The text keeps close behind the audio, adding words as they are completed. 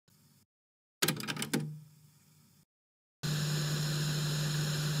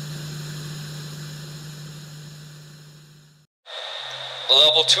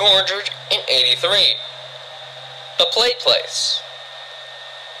Level 283. The Play Place.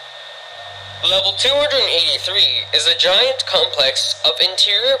 Level 283 is a giant complex of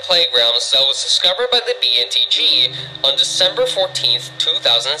interior playgrounds that was discovered by the BNTG on December 14th,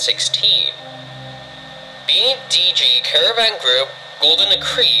 2016. BNTG Caravan Group Golden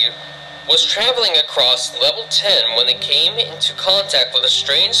Acre was traveling across Level 10 when it came into contact with a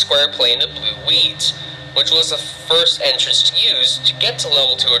strange square plane of blue weeds, which was the first entrance used to get to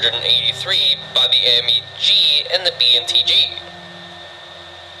Level 283 by the MEG and the BNTG.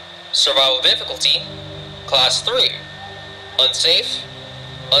 Survival difficulty, Class 3. Unsafe,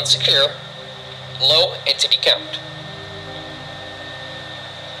 unsecure, low entity count.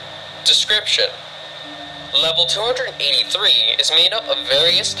 Description: Level 283 is made up of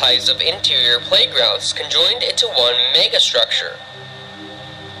various types of interior playgrounds conjoined into one megastructure.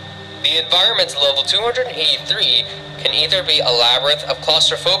 The environment of Level 283 can either be a labyrinth of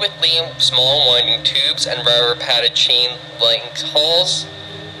claustrophobically small winding tubes and rubber padded chain-linked halls,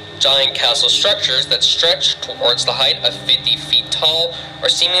 giant castle structures that stretch towards the height of 50 feet tall, or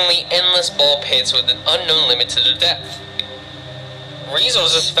seemingly endless ball pits with an unknown limit to their depth.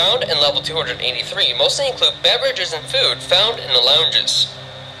 Resources found in Level 283 mostly include beverages and food found in the lounges.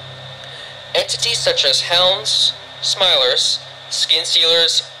 Entities such as hounds, smilers, skin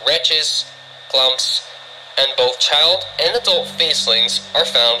stealers, wretches, glumps, and both child and adult facelings are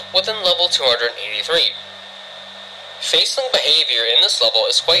found within Level 283. Faceling behavior in this level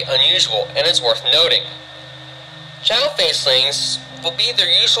is quite unusual and is worth noting. Child facelings will be their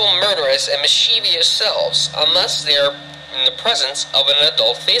usual murderous and mischievous selves unless they are in the presence of an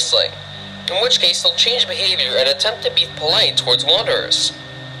adult faceling, in which case they'll change behavior and attempt to be polite towards wanderers.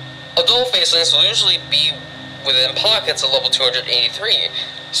 Adult facelings will usually be within pockets of Level 283,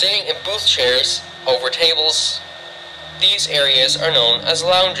 sitting in booth chairs, over tables. These areas are known as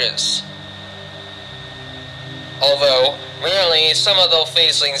lounges. Although, rarely, some adult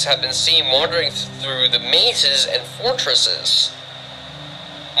facelings have been seen wandering through the mazes and fortresses.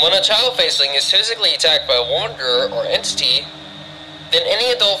 When a child faceling is physically attacked by a wanderer or entity, then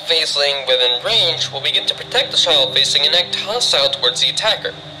any adult faceling within range will begin to protect the child faceling and act hostile towards the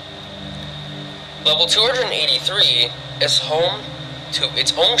attacker. Level 283 is home to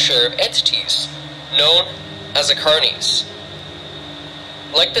its own share of entities, known as the carnies.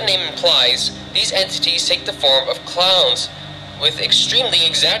 Like the name implies, these entities take the form of clowns with extremely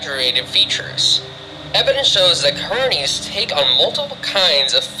exaggerated features. Evidence shows that carnies take on multiple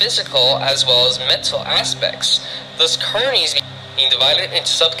kinds of physical as well as mental aspects, thus carnies being divided into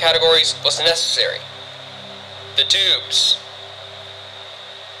subcategories was necessary. The tubes.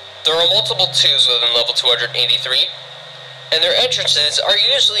 There are multiple tubes within Level 283, and their entrances are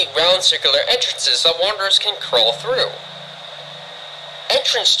usually round circular entrances that wanderers can crawl through.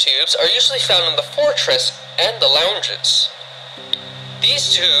 Entrance tubes are usually found in the fortress and the lounges.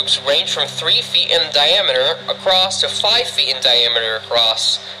 These tubes range from 3 feet in diameter across to 5 feet in diameter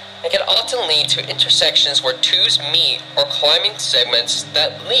across, and can often lead to intersections where tubes meet or climbing segments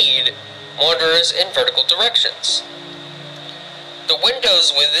that lead wanderers in vertical directions. The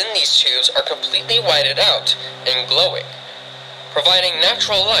windows within these tubes are completely whited out and glowing, providing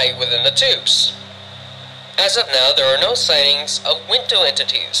natural light within the tubes. As of now, there are no sightings of window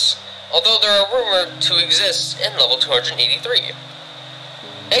entities, although there are rumored to exist in Level 283.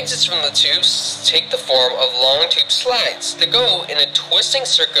 Exits from the tubes take the form of long tube slides that go in a twisting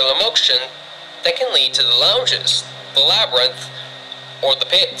circular motion that can lead to the lounges, the labyrinth, or the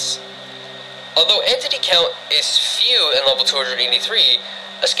pits. Although entity count is few in Level 283,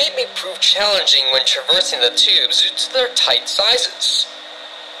 escape may prove challenging when traversing the tubes due to their tight sizes.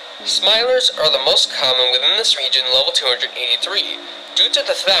 Smilers are the most common within this region in Level 283, due to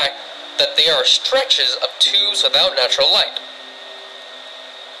the fact that they are stretches of tubes without natural light.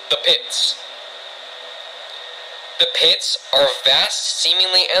 The pits. The pits are vast,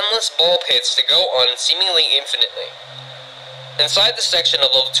 seemingly endless ball pits that go on seemingly infinitely. Inside the section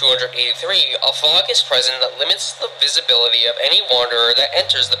of Level 283, a fog is present that limits the visibility of any wanderer that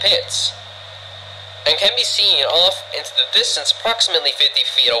enters the pits, and can be seen off into the distance approximately 50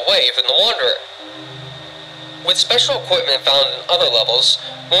 feet away from the wanderer. With special equipment found in other levels,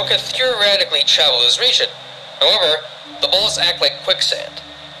 one could theoretically travel this region. However, the balls act like quicksand.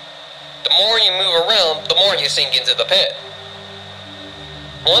 The more you move around, the more you sink into the pit.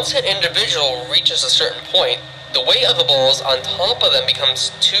 Once an individual reaches a certain point, the weight of the balls on top of them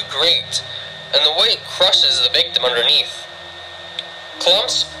becomes too great, and the weight crushes the victim underneath.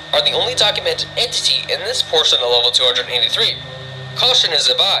 Clumps are the only documented entity in this portion of Level 283. Caution is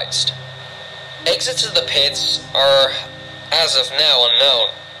advised. Exits to the pits are as of now unknown.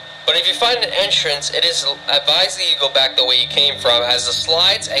 But if you find an entrance, it is advised that you go back the way you came from, as the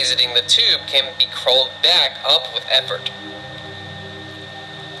slides exiting the tube can be crawled back up with effort.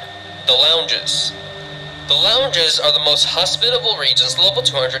 The lounges. The lounges are the most hospitable regions level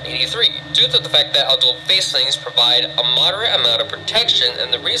 283, due to the fact that adult facelings provide a moderate amount of protection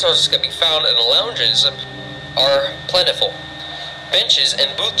and the resources can be found in the lounges are plentiful. Benches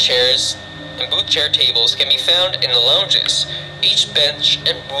and booth chairs and booth chair tables can be found in the lounges. Each bench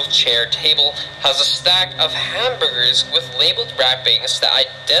and booth chair table has a stack of hamburgers with labeled wrappings that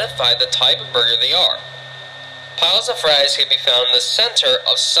identify the type of burger they are. Piles of fries can be found in the center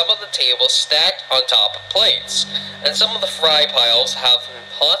of some of the tables stacked on top of plates, and some of the fry piles have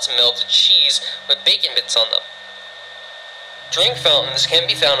hot melted cheese with bacon bits on them. Drink fountains can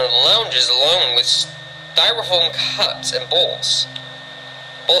be found in the lounges along with styrofoam cups and bowls.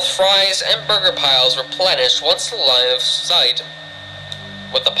 Both fries and burger piles replenish once the line of sight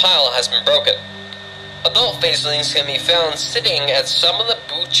with the pile has been broken. Adult facelings can be found sitting at some of the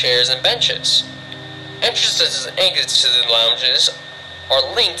booth chairs and benches. Entrances and exits to the lounges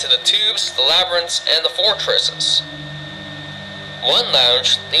are linked to the tubes, the labyrinths, and the fortresses. One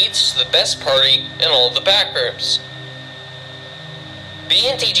lounge leads to the best party in all of the backrooms.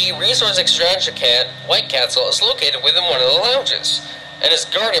 BNTG Resource Extraction White Castle is located within one of the lounges, and is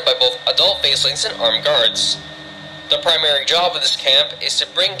guarded by both adult facelings and armed guards. The primary job of this camp is to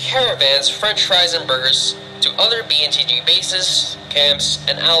bring caravans, french fries, and burgers to other BNTG bases, camps,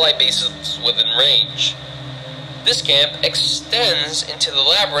 and allied bases within range. This camp extends into the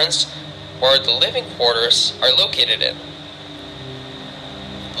labyrinths where the living quarters are located in.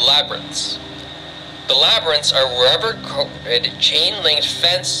 Labyrinths. The labyrinths are rubber-coated, chain-linked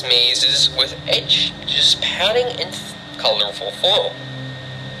fence mazes with edges padding in colorful foam.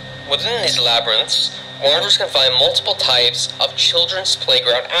 Within these labyrinths, wanderers can find multiple types of children's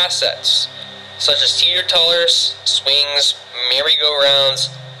playground assets, such as teeter-totters, swings, merry-go-rounds,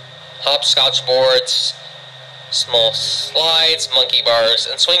 hopscotch boards, small slides, monkey bars,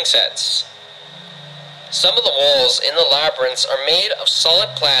 and swing sets. Some of the walls in the labyrinths are made of solid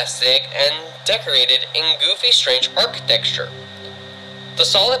plastic and decorated in goofy, strange architecture. The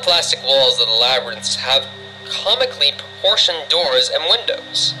solid plastic walls of the labyrinths have comically proportioned doors and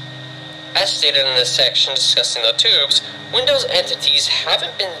windows. As stated in the section discussing the tubes, Windows entities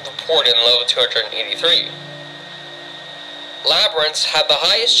haven't been reported in level 283. Labyrinths have the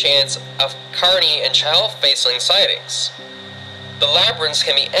highest chance of carny and child faceling sightings. The labyrinths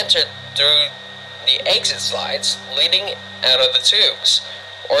can be entered through the exit slides leading out of the tubes,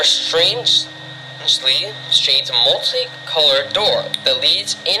 or a strangely shaped multicolored door that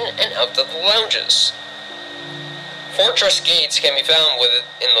leads in and out of the lounges. Fortress gates can be found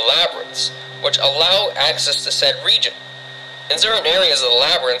within the labyrinths, which allow access to said region. In certain areas of the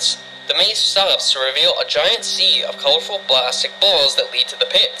labyrinths, the maze stops to reveal a giant sea of colorful plastic balls that lead to the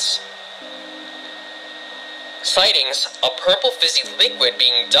pits. Sightings of purple fizzy liquid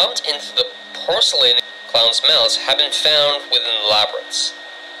being dumped into the porcelain clown's mouths have been found within the labyrinths.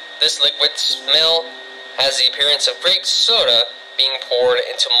 This liquid smell has the appearance of grape soda being poured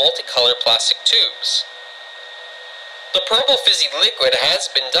into multicolored plastic tubes. The purple fizzy liquid has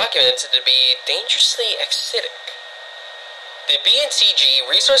been documented to be dangerously acidic. The BNCG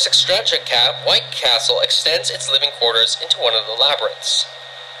Resource Extraction White Castle extends its living quarters into one of the labyrinths.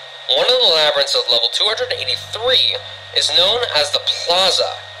 One of the labyrinths of level 283 is known as the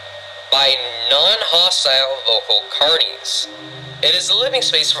Plaza by non-hostile local carnies. It is the living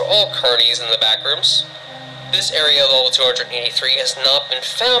space for all carnies in the backrooms. This area of level 283 has not been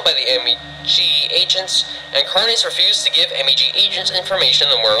found by the MEG agents, and carnies refuse to give MEG agents information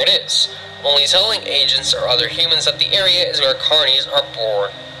on where it is, only telling agents or other humans that the area is where carnies are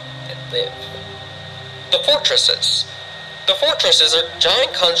born and live. The fortresses. The fortresses are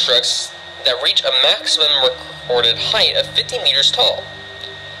giant constructs that reach a maximum recorded height of 50 meters tall.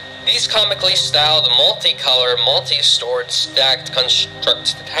 These comically styled, multicolored, multi-stored, stacked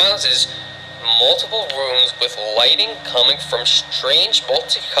constructed houses multiple rooms with lighting coming from strange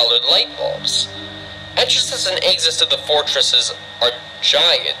multicolored light bulbs. Entrances and exits to the fortresses are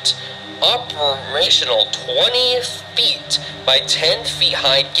giant, operational 20 feet by 10 feet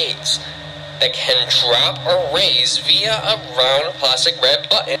high gates that can drop or raise via a round plastic red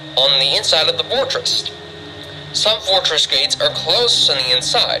button on the inside of the fortress. Some fortress gates are closed on the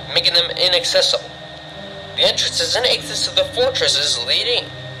inside, making them inaccessible. The entrances and exits to the fortresses lead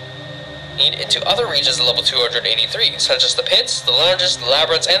into other regions of level 283, such as the pits, the lounges, the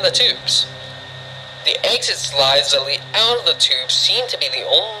labyrinths, and the tubes. The exit slides that lead out of the tubes seem to be the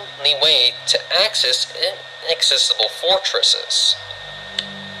only way to access inaccessible fortresses.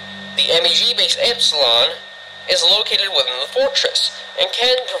 The MEG base Epsilon is located within the fortress and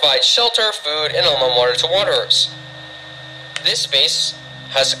can provide shelter, food, and alma water to wanderers. This base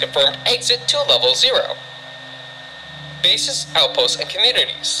has a confirmed exit to level 0. Bases, outposts, and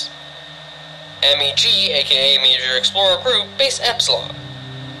communities. MEG, aka Major Explorer Group, Base Epsilon.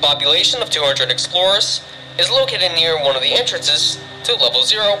 Population of 200 explorers, is located near one of the entrances to level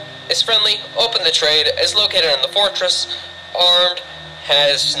 0, is friendly, open to trade, is located in the fortress, armed,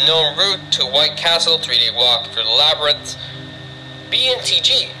 has known route to White Castle, 3-day walk through the labyrinth.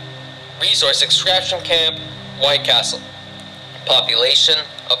 BNTG, Resource Extraction Camp, White Castle. Population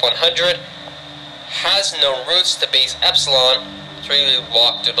of 100, has known routes to Base Epsilon, 3-day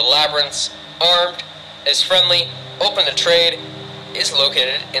walk through the labyrinths, armed, is friendly, open to trade, is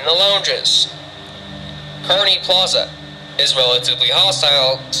located in the lounges. Carney Plaza is relatively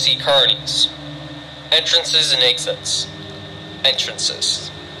hostile, see Carney's. Entrances and exits.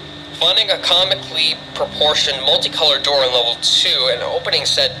 Entrances. Finding a comically proportioned multicolored door in level 2 and opening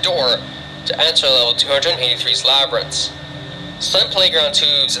said door to enter level 283's labyrinths. Sun Playground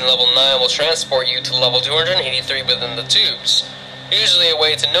tubes in level 9 will transport you to level 283 within the tubes. Usually a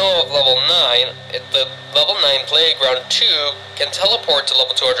way to know of level 9, if the level 9 Playground tube can teleport to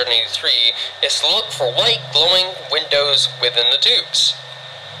level 283, is to look for white glowing windows within the tubes.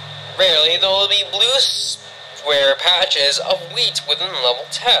 Rarely there will be blue square patches of wheat within level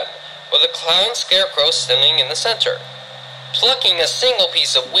 10, with a clown scarecrow standing in the center. Plucking a single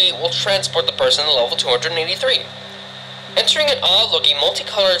piece of wheat will transport the person to level 283. Entering an odd-looking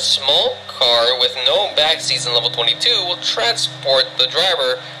multicolored small car with no backseats in level 22 will transport the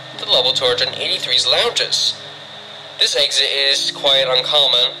driver to level 283's lounges. This exit is quite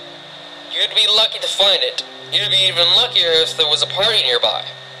uncommon. You'd be lucky to find it. You'd be even luckier if there was a party nearby.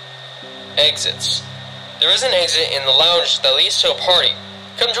 Exits. There is an exit in the lounge that leads to a party.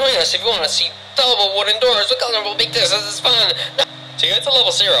 Come join us if you want to see double wooden doors with colorful big discs. It's fun. To get to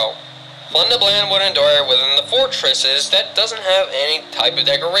level 0, find a bland wooden door within the fortresses that doesn't have any type of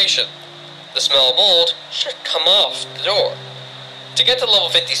decoration. The smell of mold should come off the door. To get to level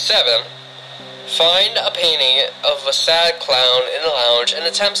 57, find a painting of a sad clown in the lounge and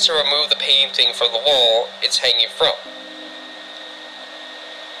attempts to remove the painting from the wall it's hanging from.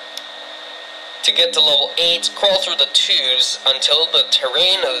 To get to level 8, crawl through the tubes until the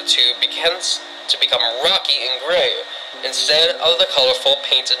terrain of the tube begins to become rocky and gray instead of the colorful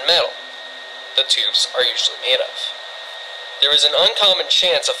painted metal the tubes are usually made of. There is an uncommon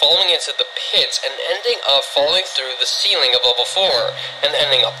chance of falling into the pits and ending up falling through the ceiling of level 4 and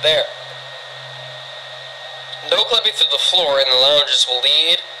ending up there. No climbing through the floor in the lounges will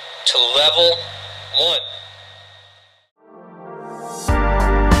lead to level 1.